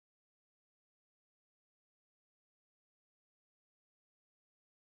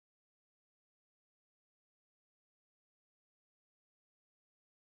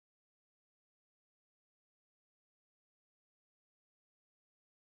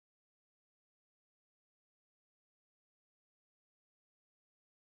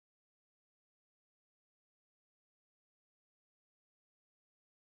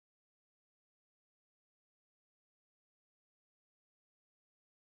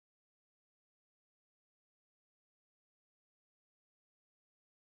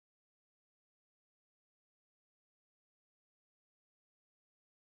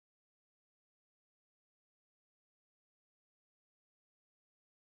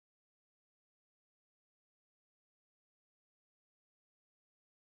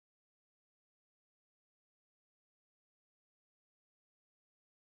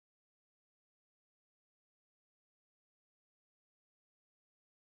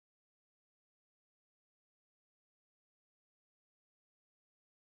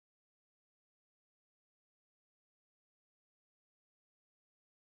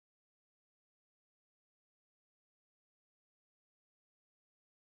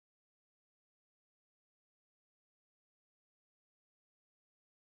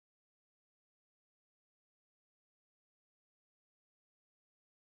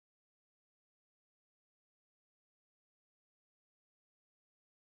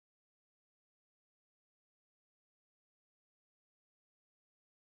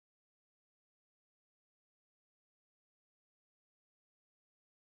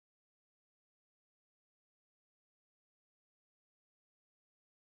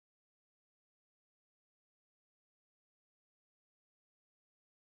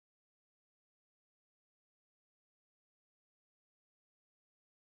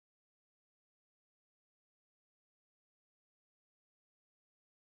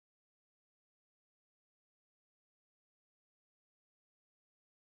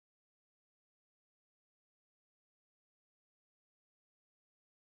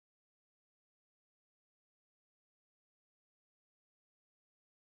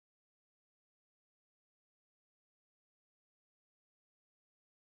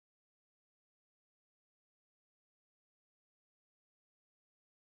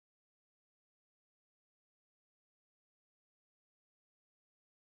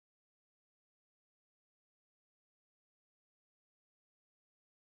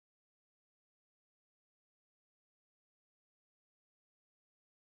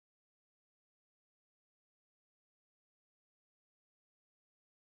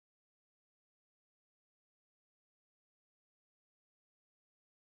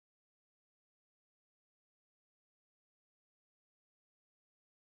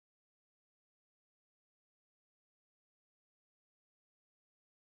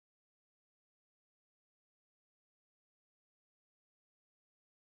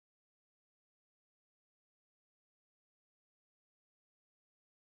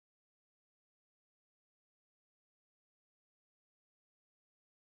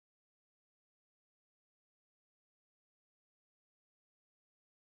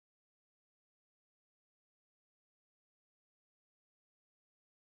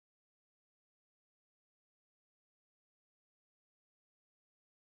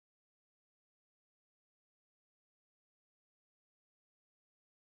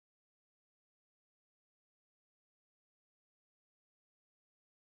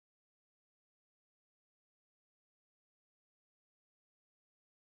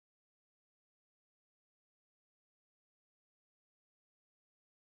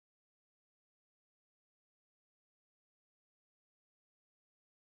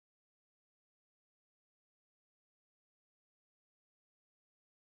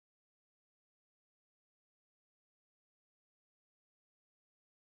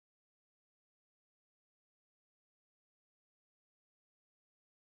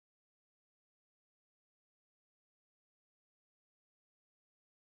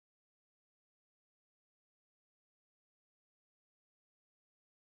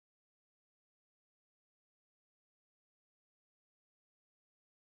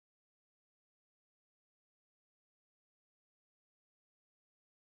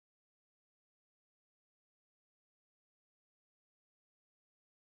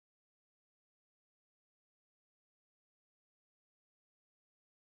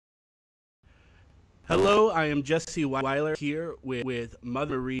Hello, I am Jesse Weiler here with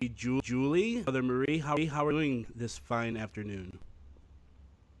Mother Marie Julie. Mother Marie, how are you doing this fine afternoon?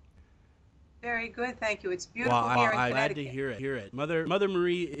 Very good, thank you. It's Well, beautiful here in I'm glad to Connecticut. hear it. Mother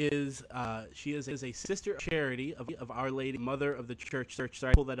Marie is she is a sister charity of Our Lady, Mother of the Church.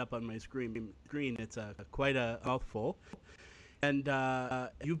 Sorry, I pulled that up on my screen. It's quite a mouthful. And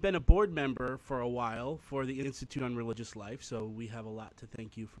you've been a board member for a while for the Institute on Religious Life, so we have a lot to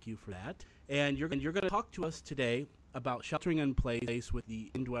thank you for that. And you're going to talk to us today about sheltering in place with the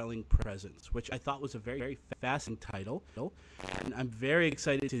Indwelling presence, which I thought was a very, very fascinating title. And I'm very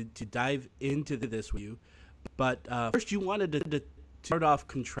excited to dive into this with you. But first, you wanted to start off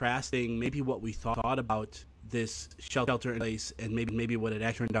contrasting maybe what we thought about this shelter in place and maybe what it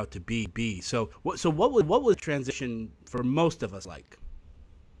actually turned out to be. So what was transition for most of us like?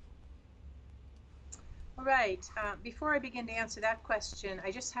 All right, before I begin to answer that question,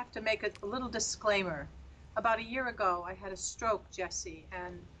 I just have to make a little disclaimer. About a year ago, I had a stroke, Jesse,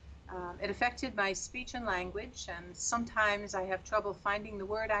 and it affected my speech and language, and sometimes I have trouble finding the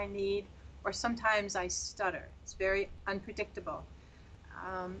word I need, or sometimes I stutter. It's very unpredictable.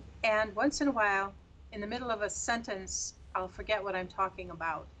 And once in a while, in the middle of a sentence, I'll forget what I'm talking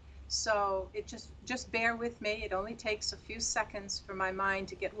about. So it just bear with me. It only takes a few seconds for my mind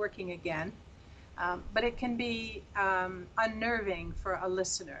to get working again. But it can be unnerving for a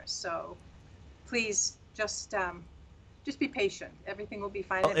listener. So please just be patient. Everything will be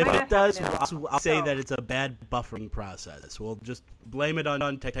fine. Well, if it does, I'll say that it's a bad buffering process. We'll just blame it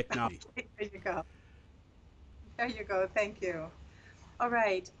on technology. There you go. There you go. Thank you. All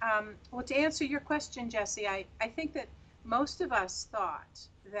right. Well, to answer your question, Jesse, I think that most of us thought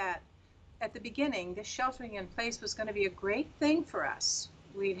that at the beginning, this sheltering in place was going to be a great thing for us.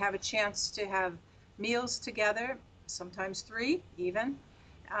 We'd have a chance to have meals together, sometimes three even.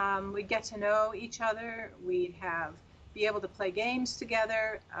 We'd get to know each other. We'd be able to play games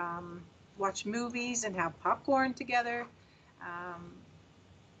together, watch movies and have popcorn together,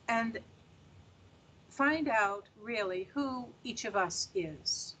 and find out really who each of us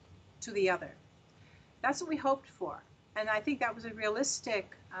is to the other. That's what we hoped for. And I think that was a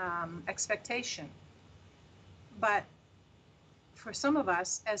realistic expectation. But for some of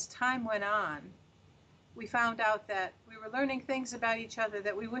us, as time went on, we found out that we were learning things about each other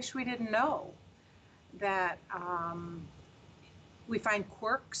that we wish we didn't know, that we find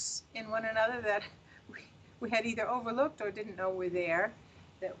quirks in one another that we had either overlooked or didn't know were there,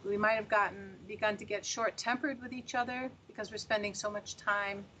 that we might have begun to get short-tempered with each other because we're spending so much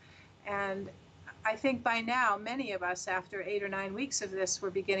time. And I think by now, many of us, after 8 or 9 weeks of this, we're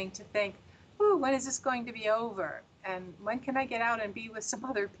beginning to think, ooh, when is this going to be over? And when can I get out and be with some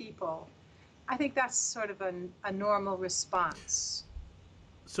other people? I think that's sort of a normal response.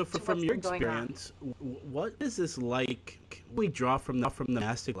 So from your experience, what is this like we draw from the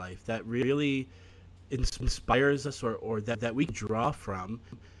monastic life that really inspires us or that we draw from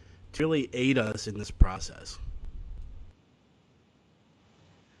to really aid us in this process?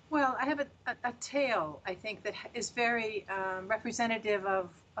 Well, I have a tale, I think, that is very representative of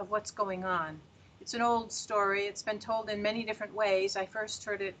what's going on. It's an old story. It's been told in many different ways. I first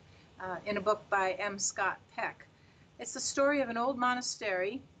heard it in a book by M. Scott Peck. It's the story of an old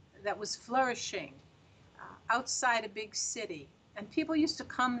monastery that was flourishing outside a big city. And people used to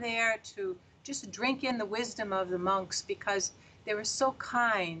come there to just drink in the wisdom of the monks because they were so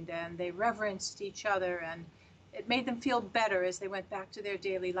kind and they reverenced each other, and it made them feel better as they went back to their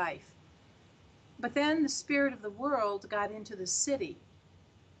daily life. But then the spirit of the world got into the city,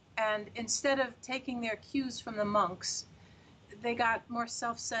 and instead of taking their cues from the monks, they got more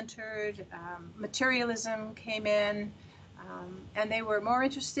self-centered, materialism came in, and they were more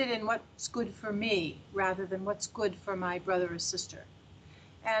interested in what's good for me rather than what's good for my brother or sister.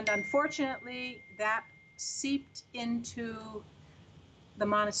 And unfortunately, that seeped into the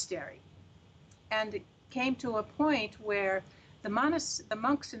monastery. And it came to a point where the monks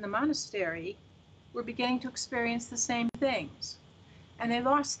in the monastery were beginning to experience the same things. And they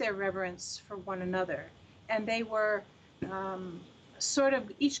lost their reverence for one another. And they were sort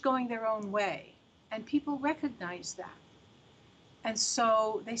of each going their own way. And people recognized that. And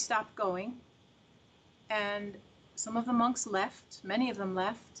so they stopped going. And some of the monks left, many of them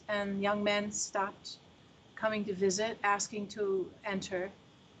left, and young men stopped coming to visit, asking to enter,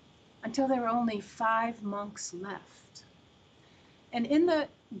 until there were only 5 monks left. And in the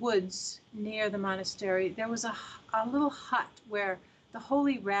woods near the monastery, there was a little hut where the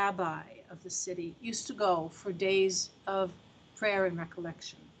holy rabbi of the city used to go for days of prayer and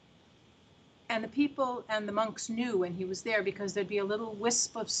recollection. And the people and the monks knew when he was there because there'd be a little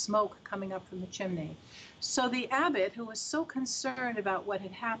wisp of smoke coming up from the chimney. So the abbot, who was so concerned about what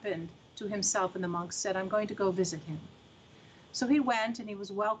had happened to himself and the monks, said, I'm going to go visit him. So he went, and he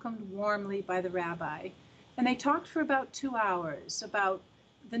was welcomed warmly by the rabbi. And they talked for about 2 hours about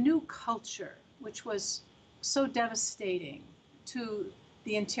the new culture, which was so devastating to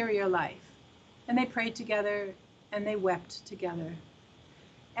the interior life. And they prayed together, and they wept together.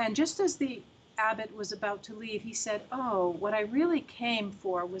 And just as the abbot was about to leave, he said, oh, what I really came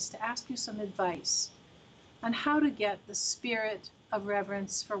for was to ask you some advice on how to get the spirit of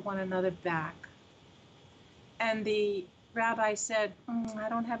reverence for one another back. And the rabbi said, I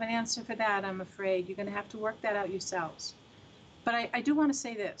don't have an answer for that, I'm afraid. You're going to have to work that out yourselves. But I do want to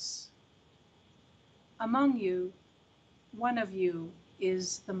say this. Among you, one of you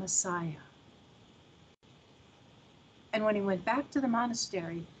is the Messiah. And when he went back to the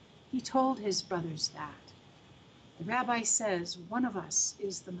monastery, he told his brothers that. The rabbi says, one of us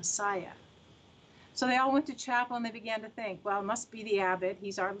is the Messiah. So they all went to chapel and they began to think, well, it must be the abbot.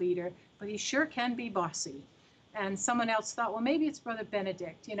 He's our leader, but he sure can be bossy. And someone else thought, well, maybe it's Brother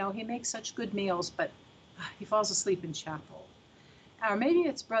Benedict. You know, he makes such good meals, but he falls asleep in chapel. Or maybe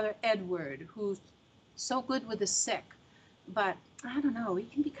it's Brother Edward, who's so good with the sick, but I don't know, he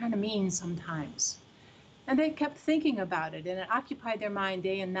can be kind of mean sometimes. And they kept thinking about it, and it occupied their mind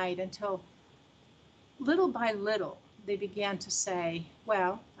day and night until little by little they began to say,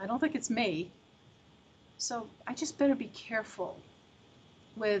 well, I don't think it's me, so I just better be careful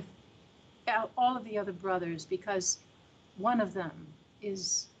with all of the other brothers because one of them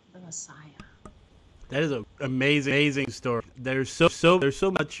is the Messiah. That is an amazing story. There's so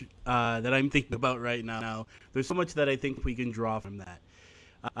much that I'm thinking about right now. There's so much that I think we can draw from that.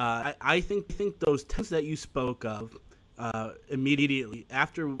 I think those texts that you spoke of immediately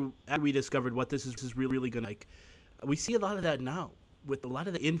after we discovered what this is really going to like, we see a lot of that now with a lot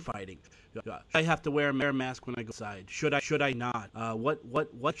of the infighting. I have to wear a mask when I go outside. Should I not? What's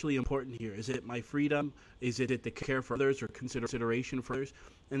actually important here? Is it my freedom? Is it the care for others or consideration for others?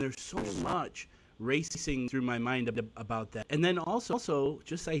 And there's so much racing through my mind about that. And then also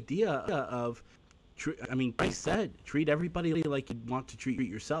just idea of, I mean, Christ said, treat everybody like you want to treat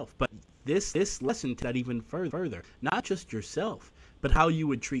yourself. But this lesson to that even further, not just yourself, but how you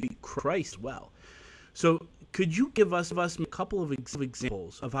would treat Christ well. So could you give us a couple of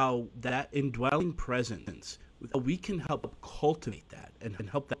examples of how that indwelling presence, how we can help cultivate that and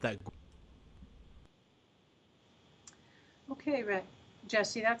help that? Okay,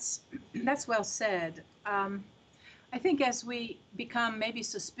 Jesse, that's well said. I think as we become maybe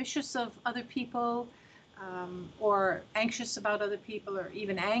suspicious of other people or anxious about other people or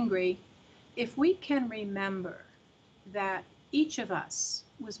even angry, if we can remember that each of us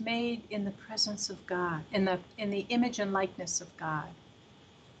was made in the presence of God, in the image and likeness of God,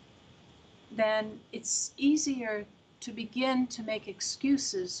 then it's easier to begin to make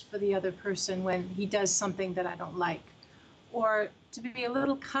excuses for the other person when he does something that I don't like, or to be a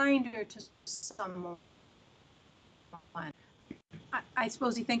little kinder to someone. I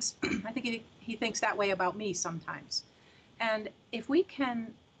suppose he thinks, I think he thinks that way about me sometimes. And if we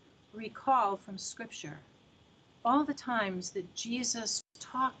can recall from Scripture all the times that Jesus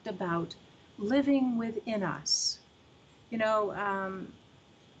talked about living within us, you know,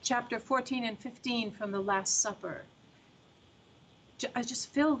 chapter 14 and 15 from the Last Supper, just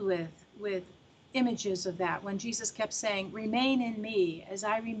filled with images of that, when Jesus kept saying, remain in me as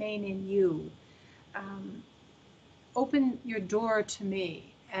I remain in you. Open your door to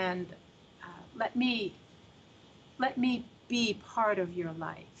me and let me be part of your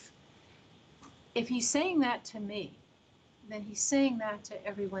life. If he's saying that to me, then he's saying that to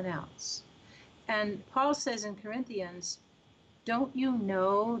everyone else. And Paul says in Corinthians, don't you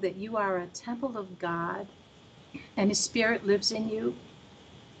know that you are a temple of God and his Spirit lives in you?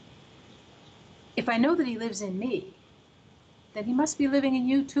 If I know that he lives in me, then he must be living in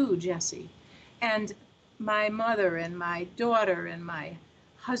you too, Jesse. And my mother and my daughter and my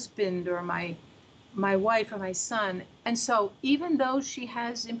husband or my wife or my son. And so even though she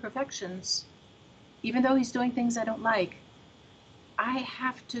has imperfections, even though he's doing things I don't like, I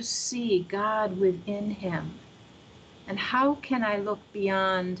have to see God within him. And how can I look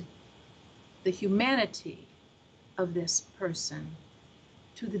beyond the humanity of this person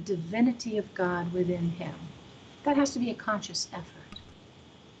to the divinity of God within him? That has to be a conscious effort.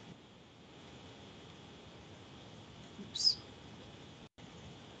 Oops.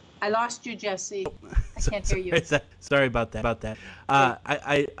 I lost you, Jesse. I can't hear you. Sorry about that.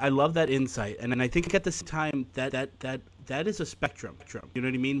 I love that insight, and I think at the same time that is a spectrum. You know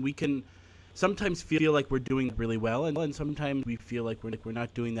what I mean? We can sometimes feel like we're doing really well, and sometimes we feel like we're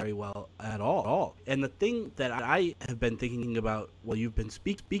not doing that very well at all. And the thing that I have been thinking about while you've been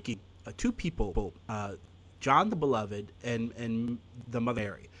speaking, two people, John the Beloved and the Mother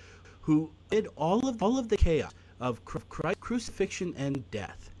Mary, who did all of the chaos of Christ's crucifixion and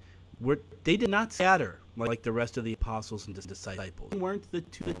death. They did not scatter like the rest of the apostles and disciples. They weren't the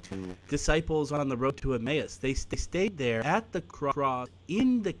two disciples on the road to Emmaus. They stayed there at the cross,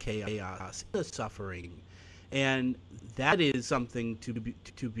 in the chaos, in the suffering, and that is something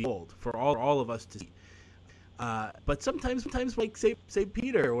to behold for all of us to see. But sometimes like say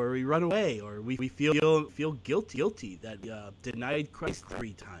Peter, or we run away, or we feel guilty that we denied Christ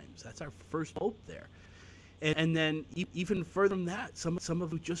 3 times. That's our first hope there. And then even further than that, some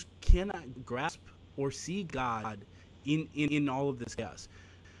of you just cannot grasp or see God in all of this chaos.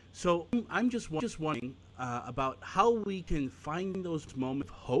 So I'm just wondering about how we can find those moments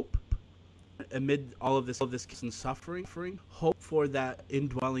of hope amid all of this and suffering, hope for that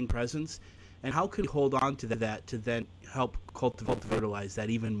indwelling presence, and how can we hold on to that to then help cultivate, fertilize that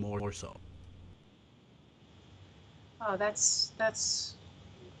even more so. Oh, that's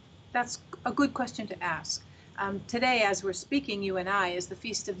a good question to ask. Today, as we're speaking, you and I, is the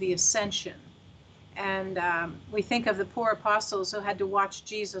Feast of the Ascension. And we think of the poor apostles who had to watch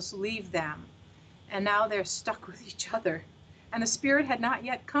Jesus leave them. And now they're stuck with each other. And the Spirit had not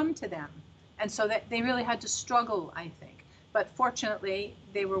yet come to them. And so that they really had to struggle, I think. But fortunately,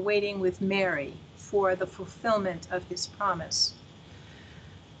 they were waiting with Mary for the fulfillment of his promise.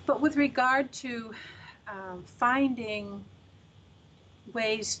 But with regard to finding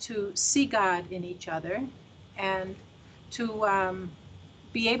ways to see God in each other, and to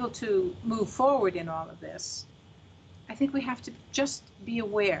be able to move forward in all of this, I think we have to just be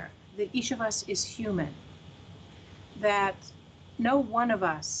aware that each of us is human, that no one of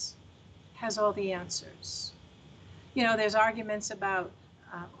us has all the answers. You know, there's arguments about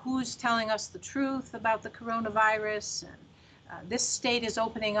who's telling us the truth about the coronavirus, and this state is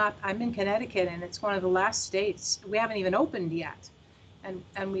opening up. I'm in Connecticut, and it's one of the last states. We haven't even opened yet.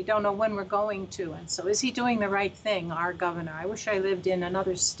 And we don't know when we're going to. And so is he doing the right thing, our governor? I wish I lived in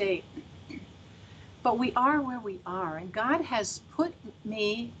another state. But we are where we are. And God has put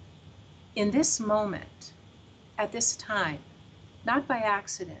me in this moment, at this time, not by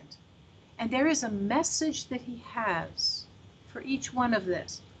accident. And there is a message that he has for each one of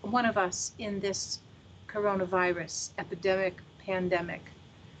us in this coronavirus epidemic, pandemic.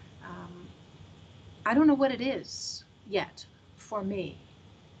 I don't know what it is yet for me.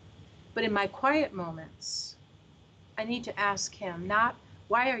 But in my quiet moments, I need to ask him, not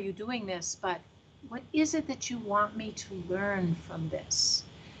why are you doing this, but what is it that you want me to learn from this?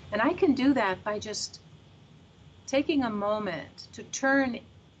 And I can do that by just taking a moment to turn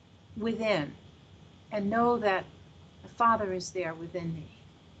within and know that the Father is there within me.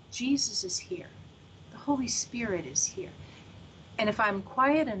 Jesus is here. The Holy Spirit is here. And if I'm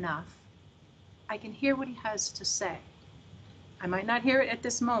quiet enough, I can hear what he has to say. I might not hear it at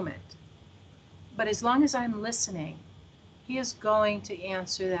this moment, but as long as I'm listening, he is going to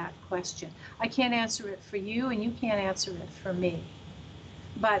answer that question. I can't answer it for you, and you can't answer it for me.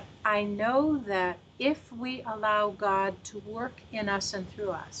 But I know that if we allow God to work in us and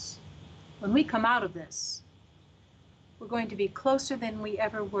through us, when we come out of this, we're going to be closer than we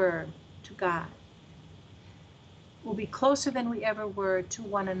ever were to God. We'll be closer than we ever were to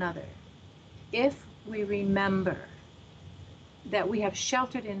one another if we remember that we have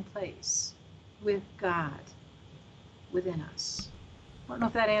sheltered in place with God within us. I don't know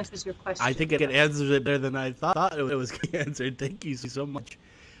if that answers your question. I think it answers it better than I thought it was answered. Thank you so much.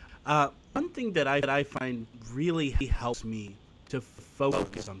 One thing that I find really helps me to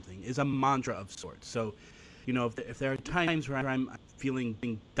focus on something is a mantra of sorts. So, you know, if there are times where I'm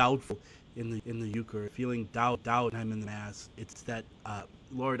feeling doubtful in the Eucharist, feeling doubt I'm in the Mass, it's that,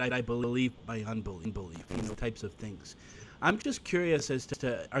 Lord, I believe my unbelief, types of things. I'm just curious as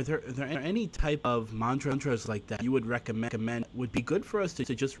to, are there any type of mantras like that you would recommend would be good for us to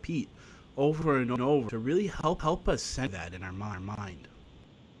just repeat over and over to really help us send that in our mind?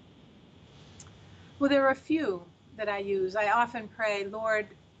 Well, there are a few that I use. I often pray, Lord,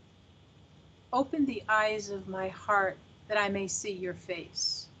 open the eyes of my heart that I may see your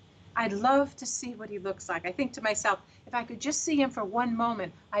face. I'd love to see what he looks like. I think to myself, if I could just see him for one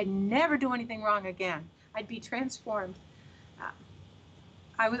moment, I'd never do anything wrong again. I'd be transformed.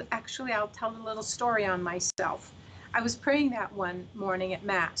 I'll tell a little story on myself. I was praying that one morning at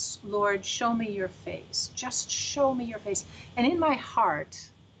Mass, Lord, show me your face. Just show me your face. And in my heart,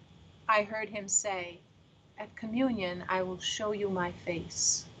 I heard him say, at communion, I will show you my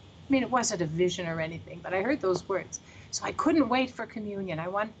face. mean, it wasn't a vision or anything, but I heard those words. So I couldn't wait for communion. I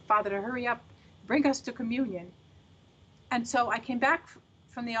want Father to hurry up, bring us to communion. And so I came back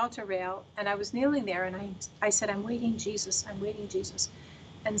from the altar rail, and I was kneeling there, and I said, I'm waiting, Jesus, I'm waiting, Jesus.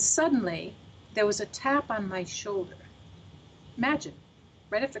 And suddenly there was a tap on my shoulder. Imagine,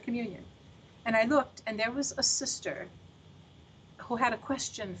 right after communion. And I looked, and there was a sister who had a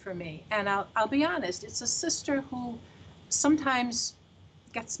question for me. And I'll be honest, it's a sister who sometimes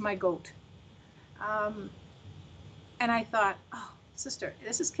gets my goat. And I thought, oh, sister,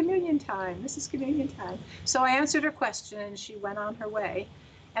 this is communion time. This is communion time. So I answered her question, and she went on her way.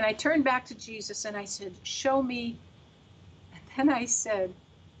 And I turned back to Jesus, and I said, show me. And then I said,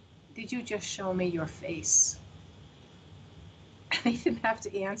 did you just show me your face? And they didn't have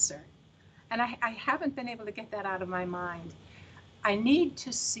to answer. And I haven't been able to get that out of my mind. I need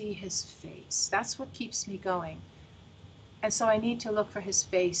to see his face. That's what keeps me going. And so I need to look for his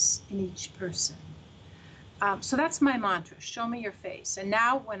face in each person. So that's my mantra, show me your face. And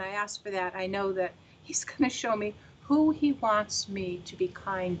now when I ask for that, I know that he's going to show me who he wants me to be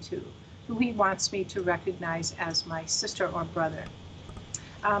kind to, who he wants me to recognize as my sister or brother.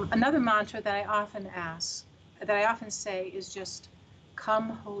 Another mantra that I often ask, that I often say is just, come,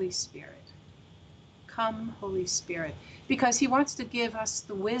 Holy Spirit. Come, Holy Spirit. Because he wants to give us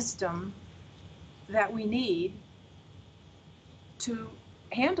the wisdom that we need to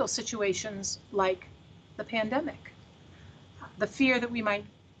handle situations like the pandemic. The fear that we might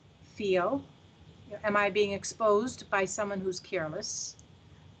feel. Am I being exposed by someone who's careless?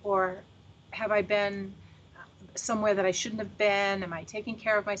 Or have I been somewhere that I shouldn't have been? Am I taking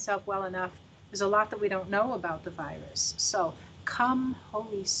care of myself well enough? There's a lot that we don't know about the virus. So come,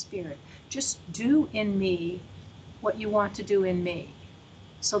 Holy Spirit. Just do in me what you want to do in me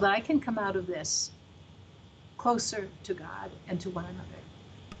so that I can come out of this closer to God and to one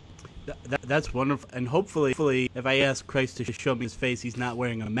another. That's wonderful. And hopefully, if I ask Christ to show me his face, he's not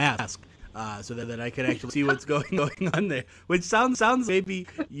wearing a mask, so that I can actually see what's going on there. Which sounds maybe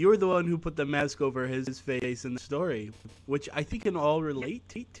you're the one who put the mask over his face in the story, which I think can all relate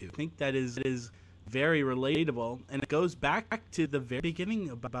to. I think that is very relatable, and it goes back to the very beginning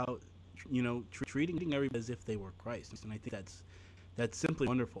about treating everybody as if they were Christ, and I think that's simply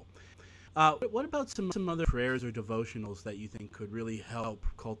wonderful. What about some other prayers or devotionals that you think could really help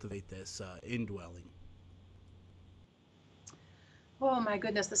cultivate this indwelling? Oh my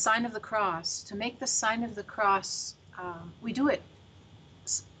goodness, the sign of the cross. To make the sign of the cross, we do it.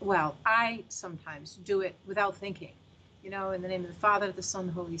 Well, I sometimes do it without thinking. In the name of the Father, the Son,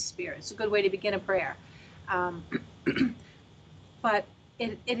 the Holy Spirit. It's a good way to begin a prayer. But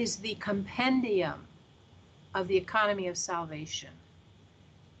it is the compendium of the economy of salvation.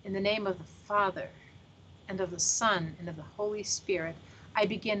 In the name of the Father, and of the Son, and of the Holy Spirit, I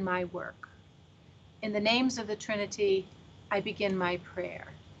begin my work. In the names of the Trinity, I begin my prayer.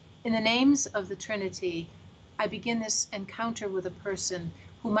 In the names of the Trinity, I begin this encounter with a person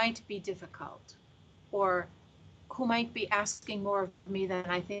who might be difficult, or who might be asking more of me than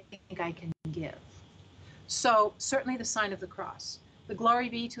I think I can give. So certainly the sign of the cross. The glory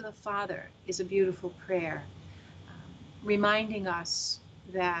be to the Father is a beautiful prayer, reminding us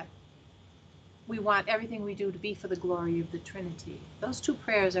that we want everything we do to be for the glory of the Trinity. Those two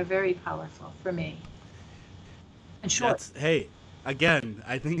prayers are very powerful for me. And short. Again,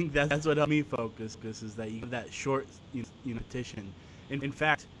 I think that's what helped me focus, is that you have that short petition. In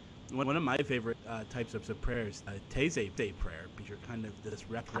fact, one of my favorite types of prayers, Tese prayer, because you're kind of this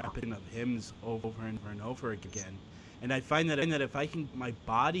repetition of hymns over and over again. And I find that if I can, my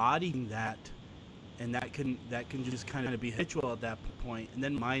body that, and that can just kind of be habitual at that point, and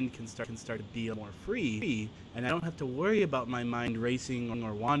then mind can start to be more free, and I don't have to worry about my mind racing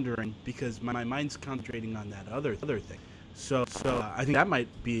or wandering because my mind's concentrating on that other thing. So I think that might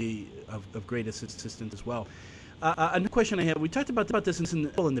be of great assistance as well. Another question I have, we talked about this in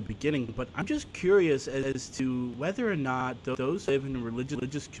the beginning, but I'm just curious as to whether or not those who live in a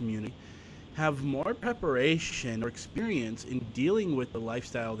religious community have more preparation or experience in dealing with the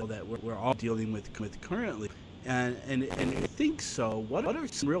lifestyle that we're all dealing with currently. And if you think so, what are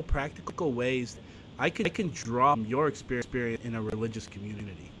some real practical ways I can draw from your experience in a religious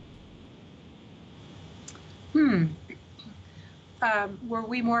community? Were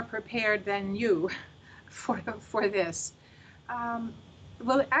we more prepared than you for this?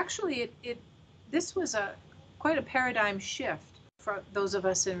 Well, actually, this was quite a paradigm shift for those of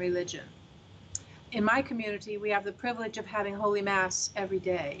us in religion. In my community, we have the privilege of having Holy Mass every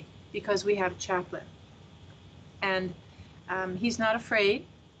day because we have a chaplain. And he's not afraid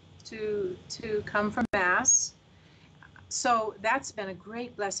to come from Mass. So that's been a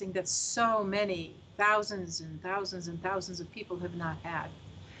great blessing that so many thousands and thousands and thousands of people have not had.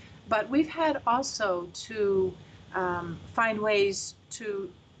 But we've had also to find ways to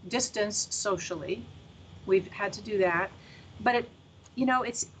distance socially. We've had to do that, but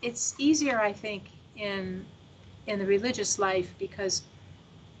it's easier, I think, in the religious life because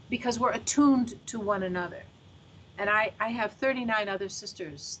we're attuned to one another. And I have 39 other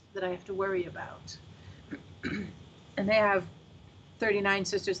sisters that I have to worry about. And they have 39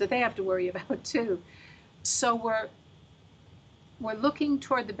 sisters that they have to worry about too. So we're looking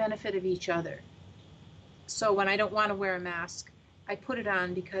toward the benefit of each other. So when I don't want to wear a mask, I put it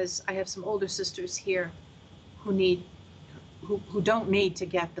on because I have some older sisters here who don't need to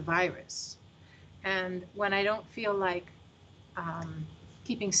get the virus. And when I don't feel like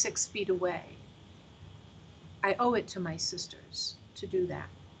keeping 6 feet away, I owe it to my sisters to do that.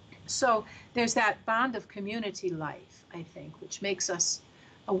 So there's that bond of community life, I think, which makes us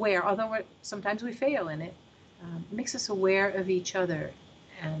aware, although sometimes we fail in it, makes us aware of each other.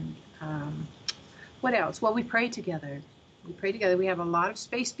 And what else? Well, we pray together. We pray together. We have a lot of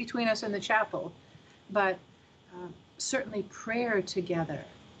space between us and the chapel, but certainly prayer together.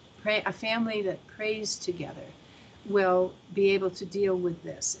 A family that prays together will be able to deal with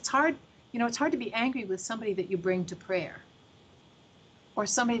this. It's hard to be angry with somebody that you bring to prayer or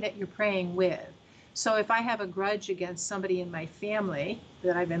somebody that you're praying with. So if I have a grudge against somebody in my family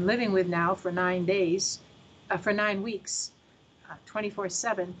that I've been living with now for 9 weeks,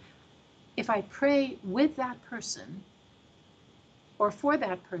 24/7, if I pray with that person or for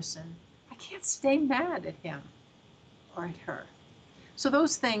that person, I can't stay mad at him or at her. So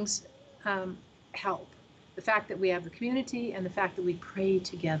those things help. The fact that we have the community and the fact that we pray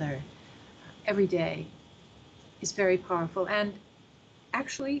together every day is very powerful. And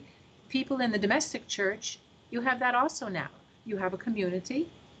actually, people in the domestic church, you have that also now. You have a community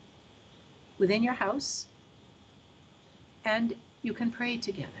within your house, and you can pray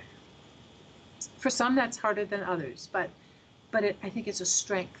together. For some, that's harder than others, but I think it's a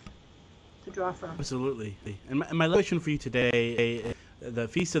strength to draw from. Absolutely. And my question for you today, the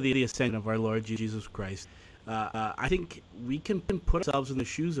Feast of the Ascension of our Lord Jesus Christ, I think we can put ourselves in the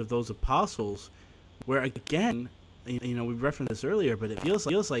shoes of those apostles, where again, we referenced this earlier, but it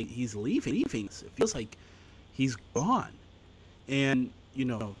feels like he's leaving us. It feels like he's gone. And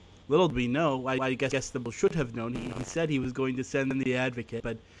little do we know, I guess the Bible should have known, he said he was going to send the Advocate,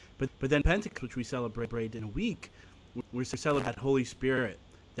 but then Pentecost, which we celebrate in a week, we're celebrating that Holy Spirit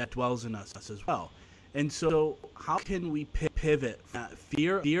that dwells in us as well. And so how can we pivot from that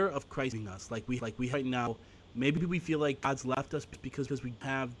fear of Christ in us, like we right now? Maybe we feel like God's left us because we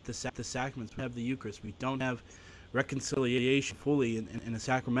have the sacraments, we have the Eucharist, we don't have reconciliation fully in a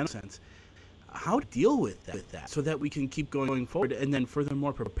sacramental sense. How to deal with that so that we can keep going forward, and then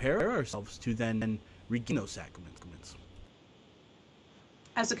furthermore prepare ourselves to then regain those sacraments.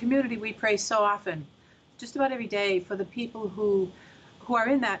 As a community, we pray so often, just about every day, for the people who are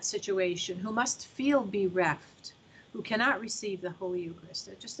in that situation, who must feel bereft, who cannot receive the Holy Eucharist,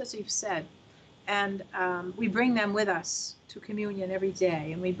 just as you've said. And we bring them with us to communion every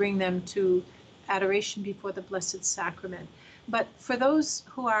day, and we bring them to adoration before the Blessed Sacrament. But for those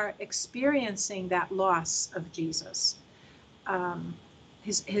who are experiencing that loss of Jesus,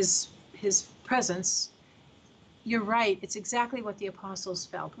 his presence, you're right, it's exactly what the apostles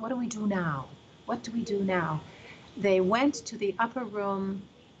felt. What do we do now? What do we do now? They went to the upper room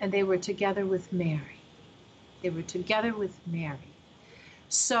and they were together with Mary. They were together with Mary.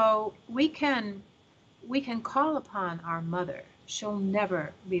 So we can call upon our mother. She'll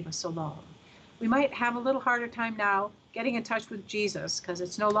never leave us alone. We might have a little harder time now getting in touch with Jesus because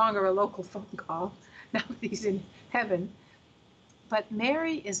it's no longer a local phone call now that he's in heaven. But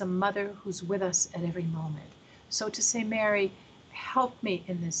Mary is a mother who's with us at every moment. So to say, Mary, help me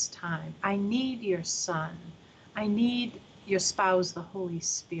in this time. I need your Son. I need your spouse, the Holy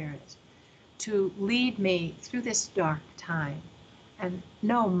Spirit, to lead me through this dark time. And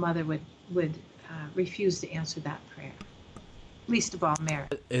no mother would refuse to answer that prayer. Least of all, Mary.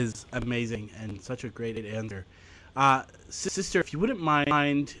 It is amazing and such a great answer. Sister, if you wouldn't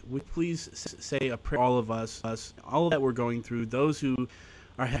mind, would you please say a prayer for all of us, all that we're going through, those who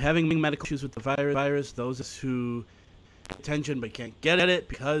are having medical issues with the virus, those who pay attention but can't get at it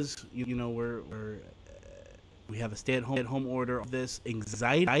because we have a stay-at-home order, of this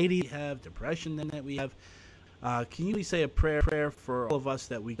anxiety we have, depression that we have. Can you please say a prayer for all of us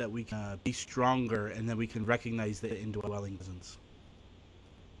that we can be stronger and that we can recognize the indwelling presence?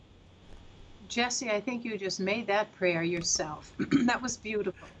 Jesse, I think you just made that prayer yourself. That was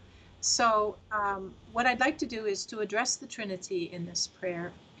beautiful. So what I'd like to do is to address the Trinity in this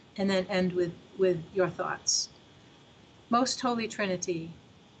prayer and then end with your thoughts. Most Holy Trinity,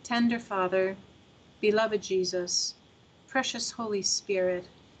 tender Father, beloved Jesus, precious Holy Spirit,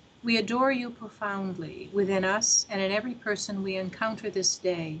 we adore you profoundly within us and in every person we encounter this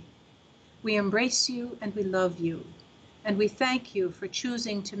day. We embrace you and we love you, and we thank you for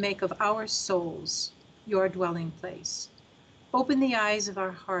choosing to make of our souls your dwelling place. Open the eyes of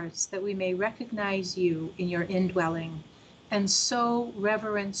our hearts that we may recognize you in your indwelling and so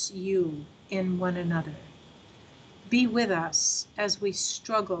reverence you in one another. Be with us as we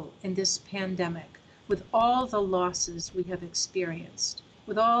struggle in this pandemic with all the losses we have experienced,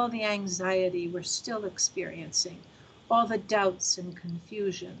 with all the anxiety we're still experiencing, all the doubts and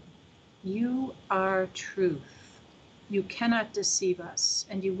confusion. You are truth. You cannot deceive us,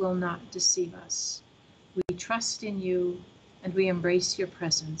 and you will not deceive us. We trust in you, and we embrace your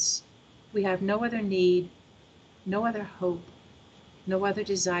presence. We have no other need, no other hope, no other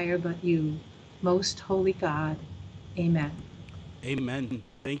desire but you, most holy God. Amen. Amen.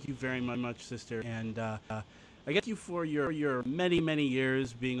 Thank you very much, sister. And I thank you for your many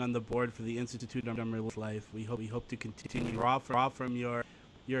years being on the board for the Institute on Religious Life. We hope to continue to draw from your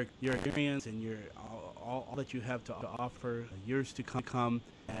experience and your all that you have to offer years to come.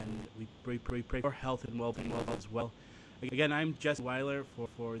 And we pray for health and well-being as well. Again, I'm Jesse Weiler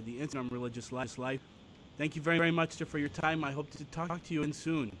for the Institute on Religious Life. Thank you very much for your time. I hope to talk to you again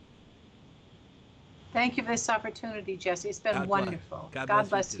soon. Thank you for this opportunity, Jesse. It's been wonderful. God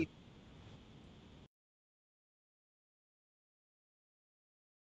bless you. You.